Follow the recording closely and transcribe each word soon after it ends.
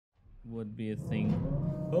would be a thing.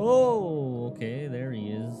 Oh, okay, there he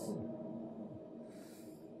is.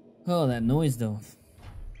 Oh, that noise though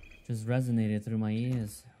just resonated through my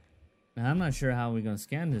ears. Now, I'm not sure how we're gonna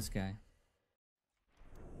scan this guy.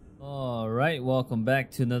 Alright, welcome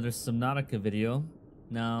back to another Subnautica video.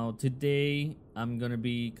 Now, today I'm gonna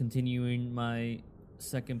be continuing my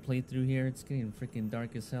second playthrough here. It's getting freaking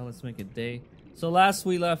dark as hell. Let's make it day. So last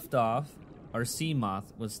we left off, our sea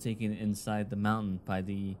moth was taken inside the mountain by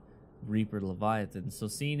the Reaper Leviathan. So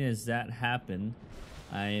seeing as that happened,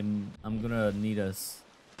 I'm gonna need us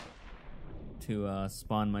to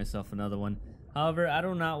spawn myself another one. However, I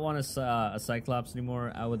do not want a Cyclops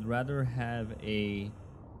anymore. I would rather have a...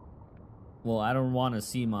 Well, I don't want a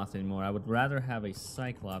sea moth anymore. I would rather have a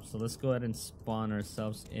Cyclops. So let's go ahead and spawn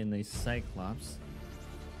ourselves in a Cyclops.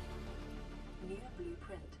 New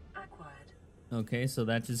blueprint acquired. Okay, so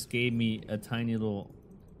that just gave me a tiny little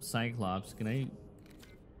Cyclops. Can I...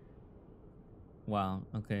 Wow,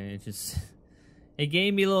 okay, it just... It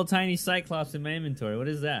gave me a little tiny Cyclops in my inventory. What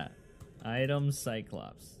is that? Item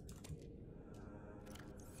Cyclops.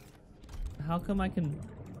 How come I can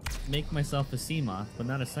make myself a sea moth, but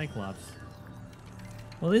not a Cyclops?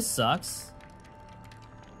 Well, this sucks.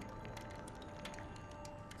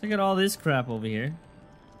 Look at all this crap over here.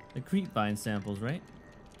 The creepvine samples, right?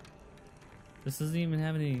 This doesn't even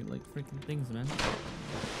have any, like, freaking things, man.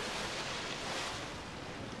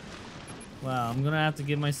 Wow, I'm gonna have to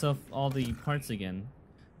give myself all the parts again.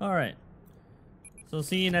 Alright. So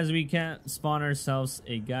seeing as we can't spawn ourselves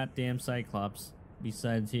a goddamn Cyclops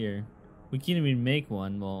besides here, we can't even make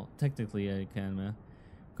one. Well, technically I can, man.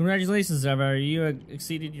 Congratulations, Zava. You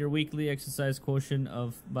exceeded your weekly exercise quotient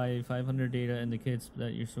by 500 data indicates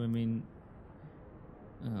that you're swimming.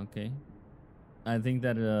 Okay. I think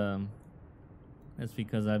that that's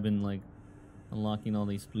because I've been like unlocking all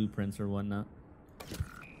these blueprints or whatnot.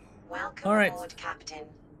 Welcome aboard, Captain.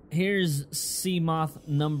 Here's Sea Moth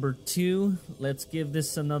number 2. Let's give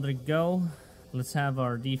this another go. Let's have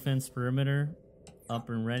our defense perimeter up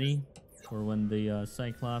and ready for when the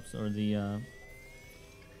Cyclops or the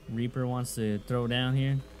Reaper wants to throw down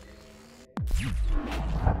here.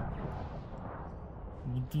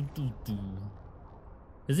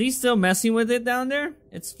 Is he still messing with it down there?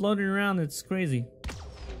 It's floating around. It's crazy.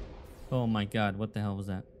 Oh my god, what the hell was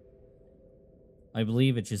that? I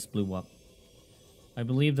believe it just blew up. I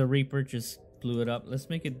believe the Reaper just blew it up. Let's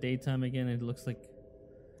make it daytime again. It looks like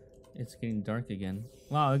it's getting dark again.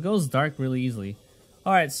 Wow, it goes dark really easily.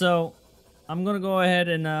 Alright, so I'm gonna go ahead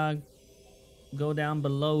and go down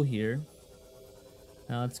below here.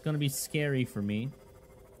 Now it's gonna be scary for me,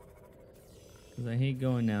 because I hate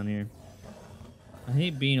going down here. I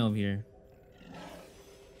hate being over here.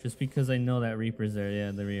 Just because I know that Reaper's there.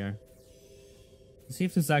 Yeah, there we are. Let's see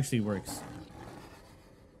if this actually works.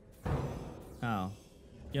 Ow.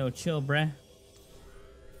 Yo, chill, bruh.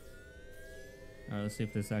 Alright, let's see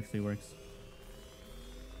if this actually works.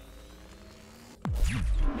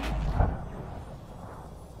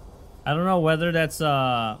 I don't know whether that's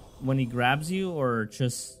when he grabs you or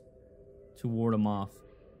just to ward him off.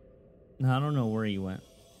 I don't know where he went.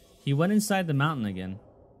 He went inside the mountain again.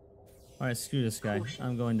 Alright, screw this guy.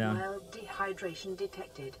 I'm going down. Mild dehydration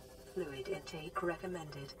detected. Fluid intake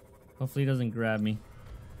recommended. Hopefully he doesn't grab me.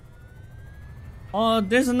 Oh,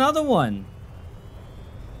 there's another one.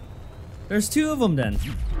 There's 2 of them then.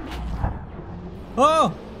 Oh!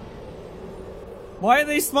 Why are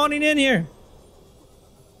they spawning in here?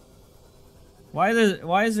 Why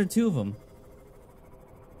is there 2 of them?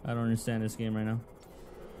 I don't understand this game right now.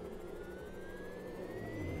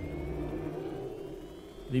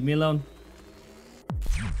 Leave me alone.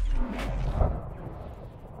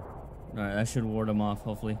 Alright, I should ward them off,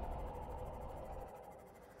 hopefully.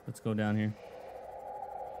 Let's go down here.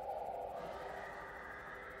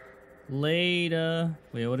 Later.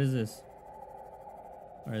 Wait, what is this?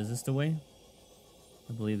 Alright, is this the way?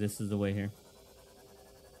 I believe this is the way here.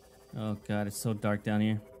 Oh god, it's so dark down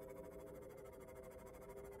here.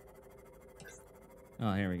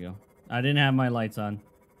 Oh, here we go. I didn't have my lights on.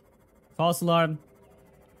 False alarm.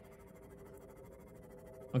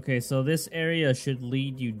 Okay, so this area should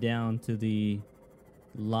lead you down to the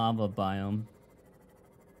lava biome.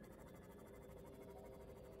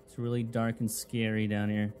 It's really dark and scary down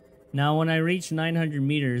here. Now, when I reach 900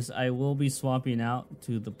 meters, I will be swapping out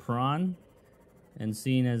to the prawn. And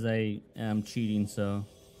seeing as I am cheating, so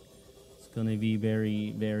it's going to be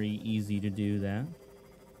very, very easy to do that.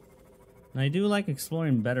 And I do like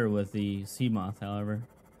exploring better with the sea moth, however.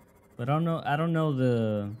 But I don't know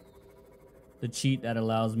the cheat that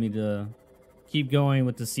allows me to keep going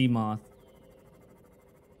with the sea moth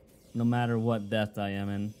no matter what depth I am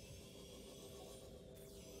in.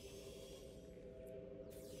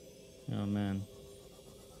 Oh man.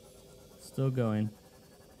 Still going.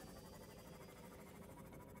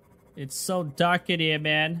 It's so dark in here,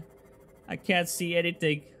 man. I can't see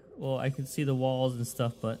anything. Well, I can see the walls and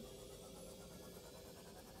stuff, but...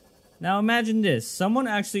 Now imagine this. Someone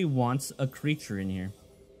actually wants a creature in here.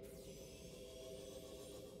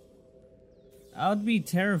 I would be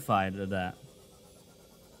terrified of that.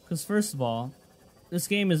 Because first of all, this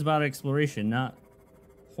game is about exploration, not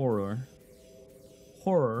horror.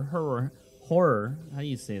 Horror. How do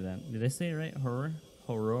you say that? Did I say it right?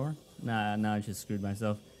 Horror? Nah, I just screwed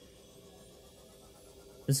myself.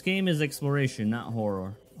 This game is exploration, not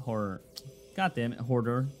horror. God damn it,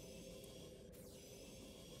 hoarder.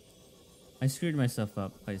 I screwed myself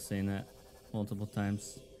up by saying that multiple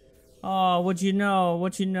times. Oh, what you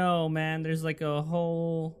know, man? There's like a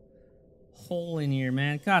whole hole in here,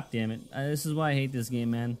 man. God damn it. This is why I hate this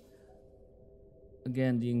game, man.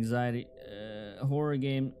 Again, the anxiety. Horror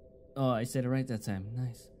game. Oh, I said it right that time.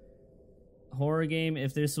 Nice. Horror game.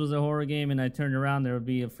 If this was a horror game and I turned around, there would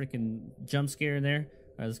be a freaking jump scare in there.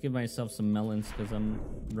 Alright, let's give myself some melons because I'm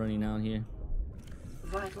running out here.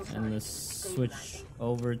 And let's switch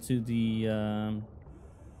over to the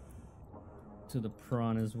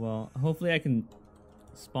prawn as well. Hopefully I can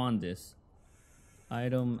spawn this.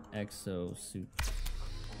 Item exosuit.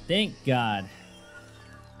 Thank God.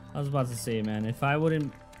 I was about to say, man, if I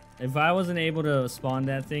wasn't able to spawn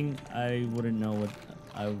that thing, I wouldn't know what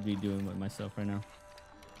I would be doing with myself right now.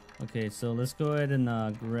 Okay, so let's go ahead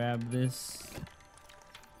and grab this.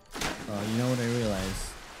 Oh, you know what I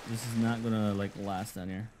realized? This is not gonna like last down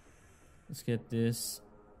here. Let's get this,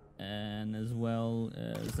 and as well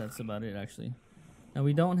as that's about it actually. Now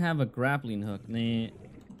we don't have a grappling hook. Man,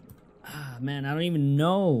 I don't even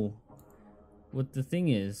know what the thing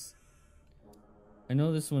is. I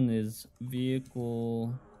know this one is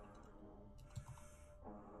vehicle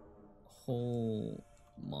whole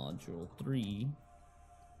module 3.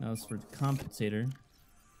 Now it's for the compensator.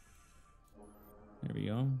 There we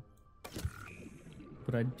go.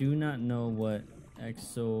 But I do not know what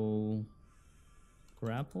exo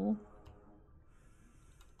grappling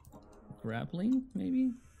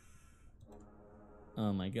maybe.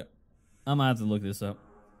 Oh my god, I'm gonna have to look this up.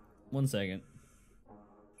 1 second.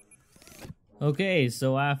 Okay,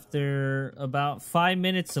 so after about 5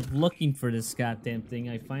 minutes of looking for this goddamn thing,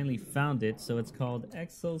 I finally found it. So it's called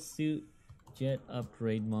Exosuit Jet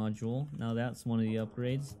Upgrade Module. Now that's one of the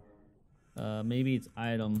upgrades. Maybe it's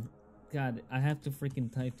item. God, I have to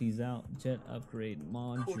freaking type these out. Jet Upgrade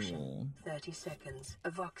Module. Caution, 30 seconds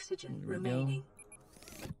of oxygen remaining.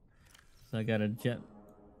 So I got a jet.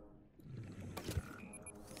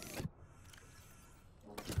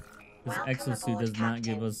 This exosuit does not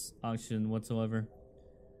give us oxygen whatsoever.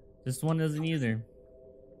 This one doesn't either.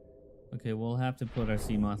 Okay, we'll have to put our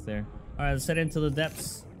Seamoth there. Alright, let's head into the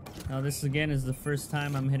depths. Now this again is the first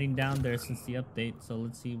time I'm heading down there since the update. So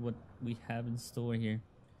let's see what we have in store here.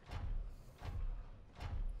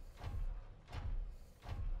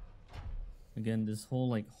 Again, this whole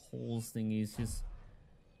like holes thing is just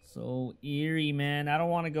so eerie, man. I don't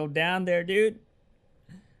want to go down there, dude.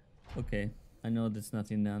 Okay, I know there's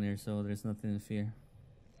nothing down here, so there's nothing to fear.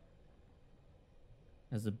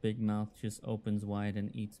 As a big mouth just opens wide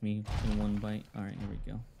and eats me in one bite. Alright, here we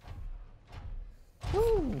go.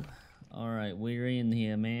 Woo! Alright, we're in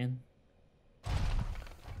here, man.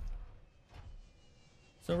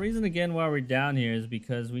 So reason again why we're down here is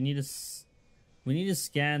because we need to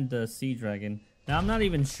scan the sea dragon. Now I'm not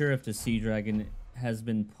even sure if the sea dragon has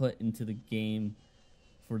been put into the game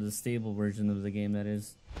for the stable version of the game, that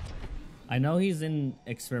is. I know he's in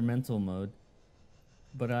experimental mode,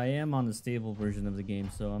 but I am on the stable version of the game,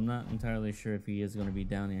 so I'm not entirely sure if he is going to be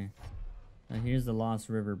down here. Now here's the Lost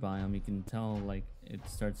River biome. You can tell like it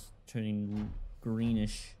starts turning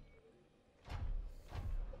greenish.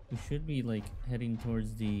 We should be like heading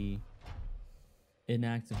towards the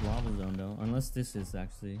inactive lava zone though, unless this is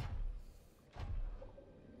actually.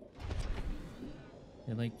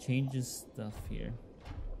 It like changes stuff here.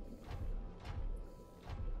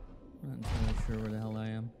 I'm not entirely sure where the hell I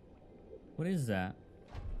am. What is that?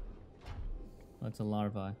 Oh, it's a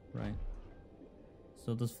larva, right?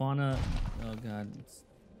 So does fauna... Oh god.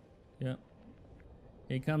 Yep.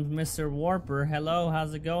 Here comes Mr. Warper. Hello,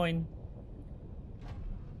 how's it going?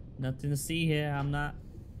 Nothing to see here. I'm not...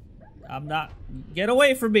 Get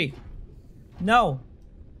away from me! No!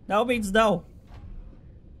 No means no!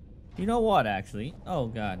 You know what, actually? Oh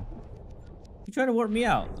god. You trying to warp me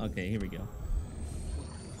out? Okay, here we go.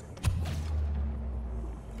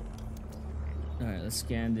 Alright, let's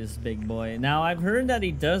scan this big boy. Now, I've heard that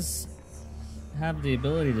he does have the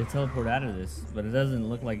ability to teleport out of this, but it doesn't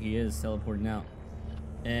look like he is teleporting out.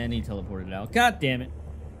 And he teleported out. God damn it!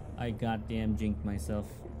 I goddamn jinked myself.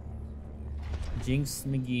 Jinx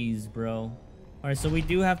McGee's, bro. Alright, so we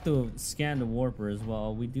do have to scan the warper as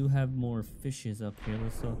well. We do have more fishes up here.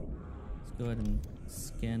 Let's go ahead and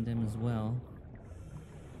scan them as well.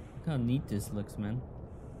 Look how neat this looks, man.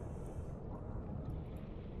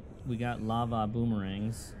 We got lava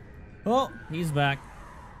boomerangs. Oh, he's back.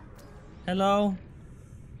 Hello.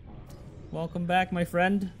 Welcome back, my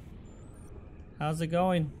friend. How's it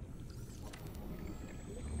going?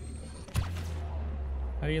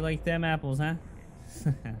 How do you like them apples, huh?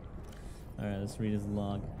 Alright, let's read his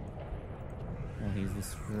log. Oh, he's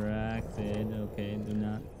distracted. Okay, do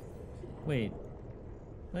not. Wait.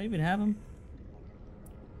 Do I even have him?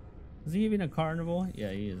 Is he even a carnivore?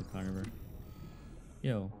 Yeah, he is a carnivore.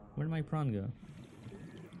 Yo, where'd my prawn go?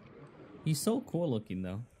 He's so cool looking,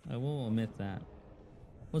 though. I will admit that.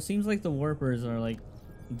 Well, it seems like the warpers are, like,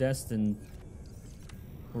 destined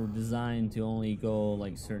or designed to only go,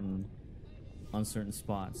 like, on certain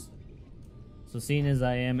spots. So seeing as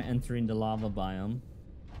I am entering the lava biome,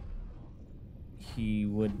 he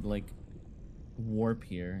would like warp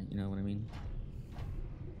here, you know what I mean?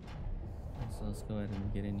 So let's go ahead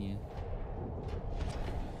and get in here.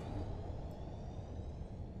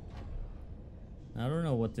 I don't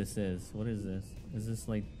know what this is. What is this? Is this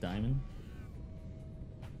like diamond?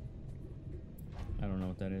 I don't know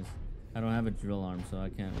what that is. I don't have a drill arm, so I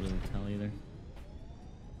can't really tell either.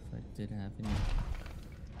 If I did have any.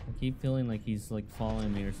 I keep feeling like he's like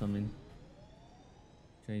following me or something,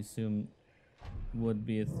 which I assume would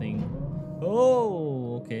be a thing.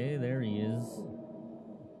 Oh, okay, there he is.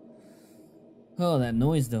 Oh, that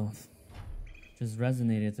noise though just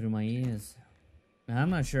resonated through my ears. Now, I'm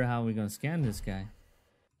not sure how we're gonna scan this guy.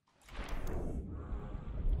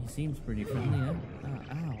 He seems pretty friendly, huh?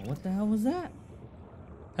 Oh, ow, what the hell was that?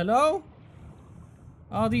 Hello?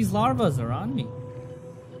 Oh, these larvas are on me.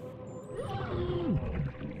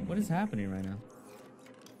 What is happening right now?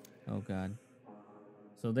 Oh god.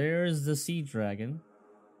 So there's the sea dragon.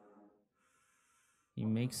 He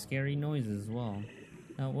makes scary noises as well.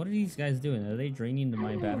 Now, what are these guys doing? Are they draining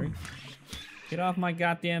my battery? Get off my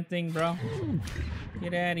goddamn thing, bro.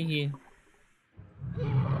 Get out of here.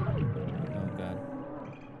 Oh god.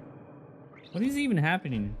 What is even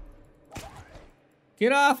happening?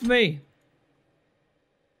 Get off me!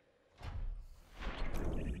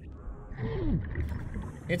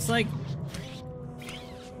 It's like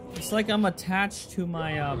I'm attached to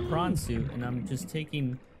my prawn suit and I'm just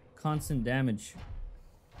taking constant damage.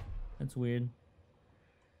 That's weird.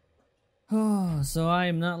 Oh, so I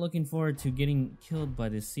am not looking forward to getting killed by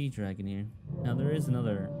this sea dragon here. Now there is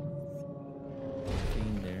another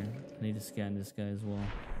thing there. I need to scan this guy as well.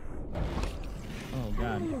 Oh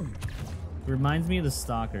god. Reminds me of the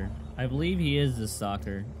stalker. I believe he is the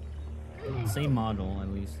stalker. Same model at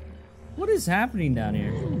least. What is happening down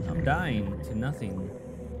here? I'm dying to nothing.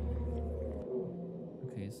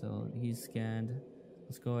 Okay, so he's scanned.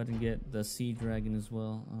 Let's go ahead and get the sea dragon as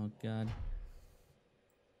well. Oh god.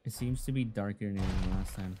 It seems to be darker in here than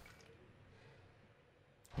last time.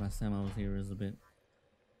 Last time I was here was a bit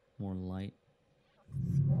more light.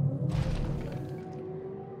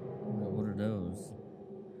 What are those?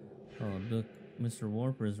 Oh look, Mr.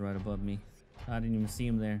 Warper is right above me. I didn't even see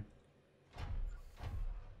him there.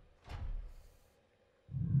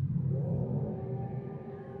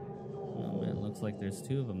 Looks like there's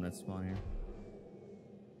two of them that spawn here.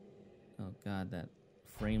 Oh god, that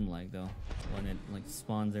frame lag though, when it like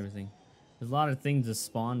spawns everything. There's a lot of things that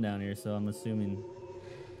spawn down here, so I'm assuming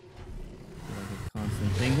like a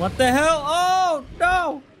constant thing. What the hell? Oh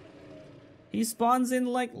no! He spawns in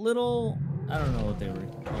like little, I don't know what they were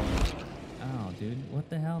called. Ow, dude, what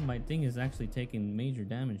the hell? My thing is actually taking major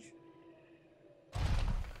damage.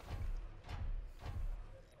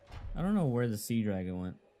 I don't know where the sea dragon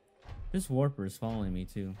went. This warper is following me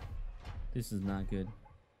too. This is not good.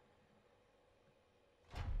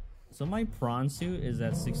 So my prawn suit is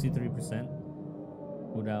at 63%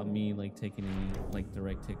 without me like taking any like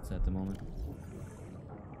direct hits at the moment.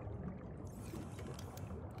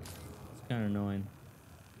 It's kind of annoying.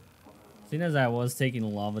 Seeing as I was taking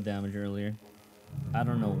lava damage earlier, I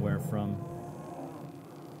don't know where from.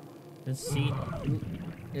 This sea,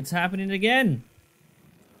 it's happening again.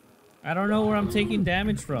 I don't know where I'm taking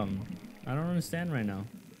damage from. I don't understand right now.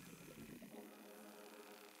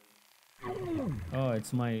 Oh,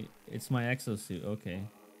 it's my exosuit. Okay,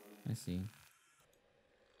 I see.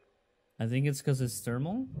 I think it's because it's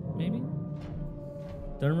thermal, maybe?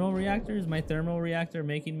 Thermal reactor? Is my thermal reactor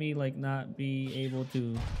making me like not be able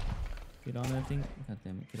to Get on that thing. God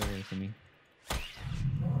damn it, get away from me.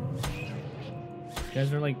 These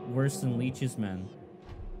guys are like worse than leeches, man.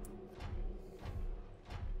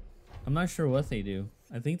 I'm not sure what they do.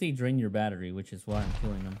 I think they drain your battery, which is why I'm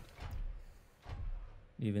killing them.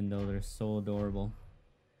 Even though they're so adorable.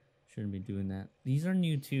 Shouldn't be doing that. These are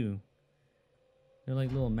new too. They're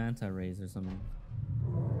like little manta rays or something.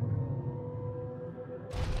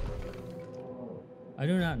 I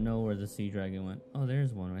do not know where the sea dragon went. Oh,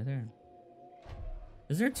 there's one right there.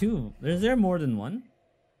 Is there two? Is there more than one?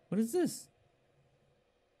 What is this?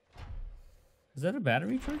 Is that a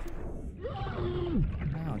battery charger?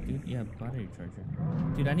 Wow, dude, yeah, battery charger.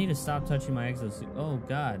 Dude, I need to stop touching my exosuit. Oh,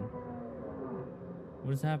 God.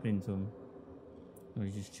 What is happening to him? Oh,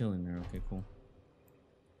 he's just chilling there. Okay, cool.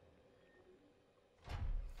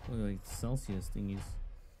 Look like Celsius thingies.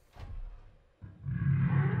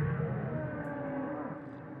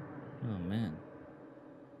 Oh, man.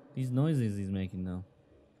 These noises he's making, though.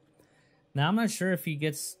 Now, I'm not sure if he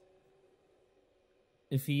gets...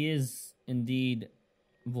 If he is indeed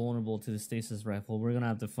vulnerable to the stasis rifle. We're gonna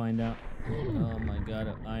have to find out. Oh my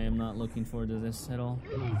god, I am not looking forward to this at all.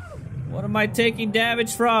 What am I taking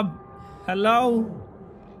damage from? Hello?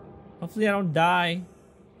 Hopefully I don't die.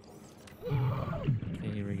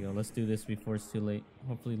 Okay, here we go. Let's do this before it's too late.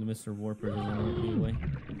 Hopefully Mr. Warper doesn't get me away.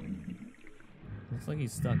 Looks like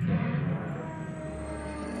he's stuck here.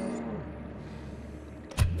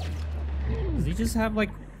 Does he just have like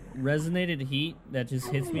resonated heat that just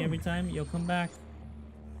hits me every time? Yo, come back.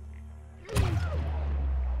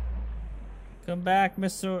 Come back,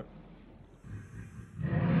 Mr.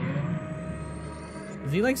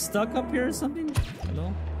 Is he like stuck up here or something?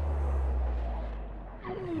 Hello?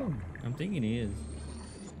 I'm thinking he is.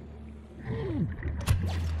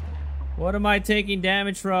 What am I taking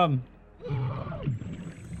damage from?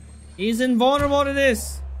 He's invulnerable to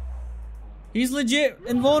this. He's legit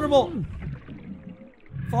invulnerable.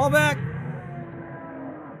 Fall back.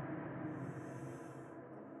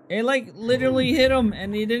 It like literally hit him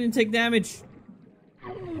and he didn't take damage.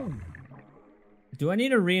 Do I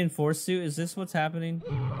need a reinforced suit? Is this what's happening?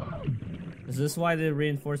 Is this why the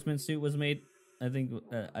reinforcement suit was made? I think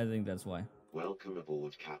that's why. Welcome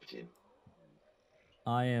aboard, Captain.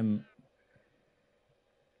 I am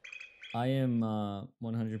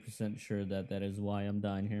 100% sure that that is why I'm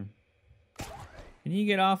dying here. Can you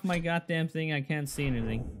get off my goddamn thing? I can't see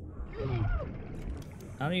anything.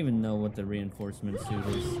 I don't even know what the reinforcement suit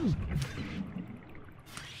is.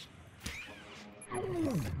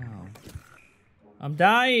 Wow. I'm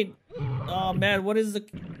dying. Oh man, what is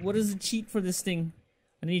the cheat for this thing?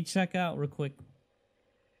 I need to check out real quick.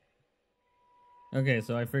 Okay,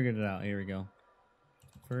 so I figured it out. Here we go.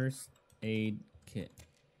 First aid kit.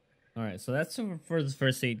 Alright, so that's for the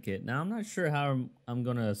first aid kit. Now I'm not sure how I'm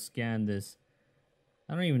gonna scan this.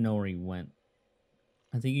 I don't even know where he went.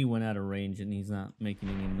 I think he went out of range and he's not making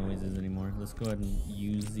any noises anymore. Let's go ahead and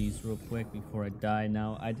use these real quick before I die.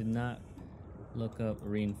 Now, I did not look up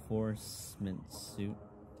reinforcement suit.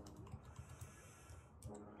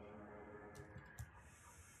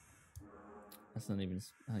 That's not even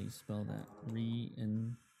how you spell that.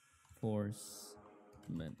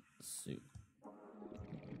 Reinforcement suit.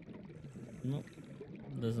 Nope.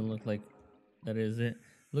 Doesn't look like that is it.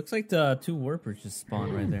 Looks like the two warpers just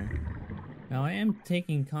spawned right there. Now I am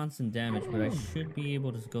taking constant damage, but I should be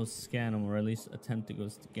able to go scan them, or at least attempt to go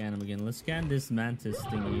scan them again. Let's scan this mantis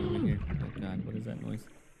thingy over here. Oh god, what is that noise?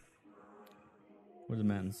 Where'd the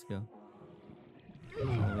mantis go? It's all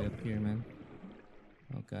the way up here, man.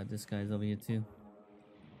 Oh god, this guy's over here too.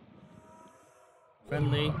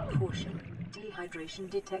 Friendly. Caution. Dehydration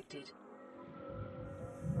detected.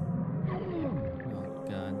 Oh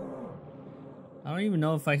god. I don't even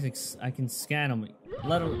know if I can scan him.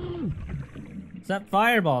 Let him. Is that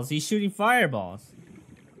fireballs? He's shooting fireballs.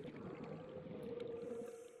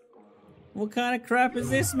 What kind of crap is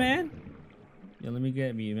this, man? Yeah, let me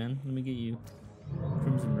get you, man. Let me get you.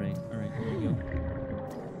 Crimson Ray. Alright, here we go.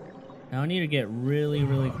 Now I need to get really,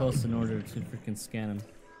 really close in order to freaking scan him.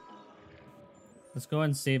 Let's go ahead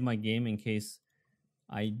and save my game in case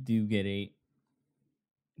I do get 8.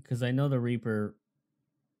 Because I know the Reaper...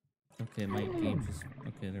 Okay, my game just...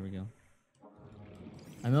 Okay, there we go.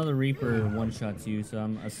 I know the Reaper one-shots you, so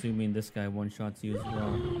I'm assuming this guy one-shots you as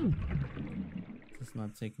well. Let's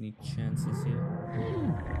not take any chances here.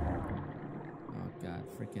 Oh god,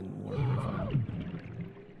 freaking warpers,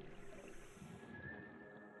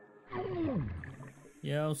 man.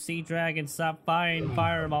 Yo, Sea Dragon, stop firing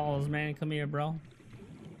fireballs, man. Come here, bro.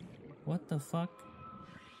 What the fuck?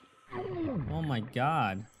 Oh my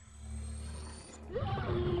god.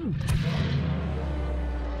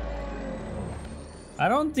 I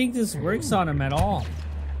don't think this works on him at all.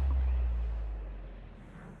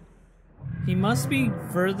 He must be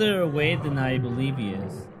further away than I believe he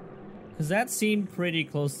is. Because that seemed pretty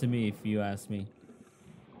close to me, if you ask me.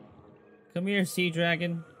 Come here, sea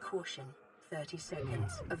dragon. Caution. 30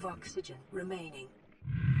 seconds of oxygen remaining.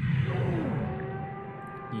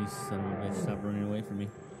 You son of a bitch, stop running away from me.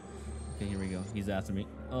 Okay, here we go. He's after me.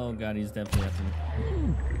 Oh god, he's definitely after me.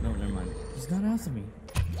 No, never mind. He's not after me.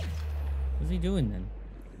 What's he doing then?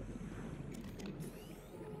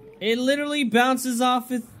 It literally bounces off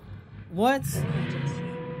with... What? 10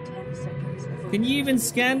 seconds of Can you even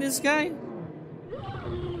scan this guy?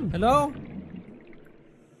 Hello?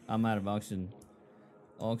 I'm out of oxygen.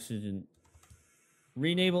 Oxygen.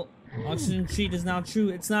 Renable. Oxygen sheet is now true.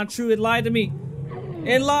 It's not true. It lied to me.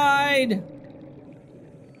 It lied!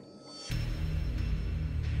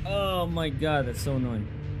 Oh my god, that's so annoying.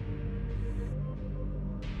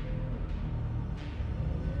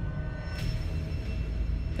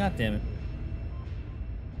 God damn it.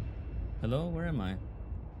 Hello? Where am I?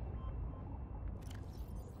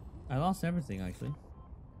 I lost everything, actually.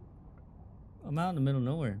 I'm out in the middle of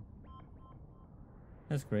nowhere.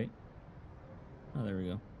 That's great. Oh, there we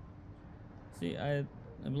go. See, I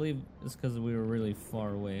believe it's because we were really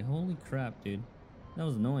far away. Holy crap, dude. That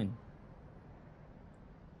was annoying.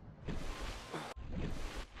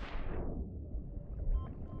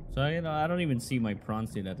 So, I don't even see my prawn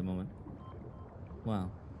state at the moment.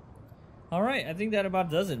 Wow. Alright, I think that about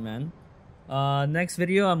does it, man. Next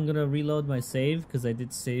video, I'm gonna reload my save, because I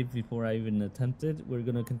did save before I even attempted. We're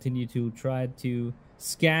gonna continue to try to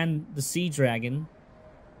scan the sea dragon.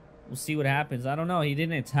 We'll see what happens. I don't know. He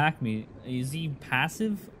didn't attack me. Is he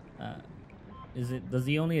passive? Does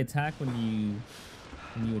he only attack when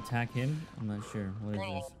you attack him? I'm not sure. What is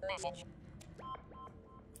this?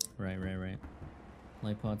 Right.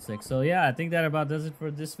 Lightpod 6. So yeah, I think that about does it for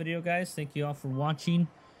this video, guys. Thank you all for watching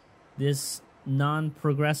this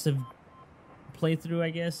non-progressive playthrough, I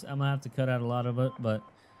guess. I'm gonna have to cut out a lot of it, but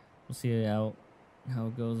we'll see how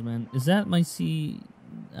it goes, man. Is that my sea?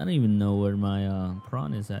 I don't even know where my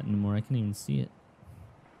prawn is at anymore. I can't even see it.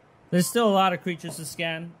 There's still a lot of creatures to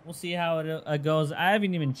scan. We'll see how it goes. I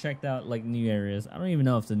haven't even checked out like new areas. I don't even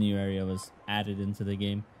know if the new area was added into the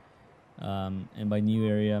game. And by new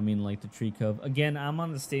area, I mean like the tree cove. Again, I'm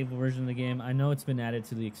on the stable version of the game. I know it's been added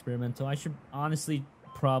to the experimental. I should honestly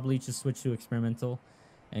probably just switch to experimental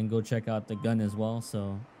and go check out the gun as well.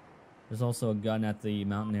 So there's also a gun at the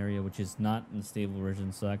mountain area, which is not in the stable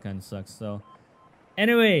version. So that kind of sucks. So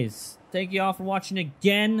anyways, thank you all for watching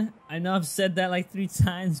again. I know I've said that like 3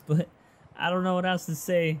 times, but I don't know what else to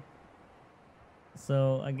say.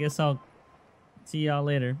 So I guess I'll see y'all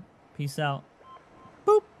later. Peace out.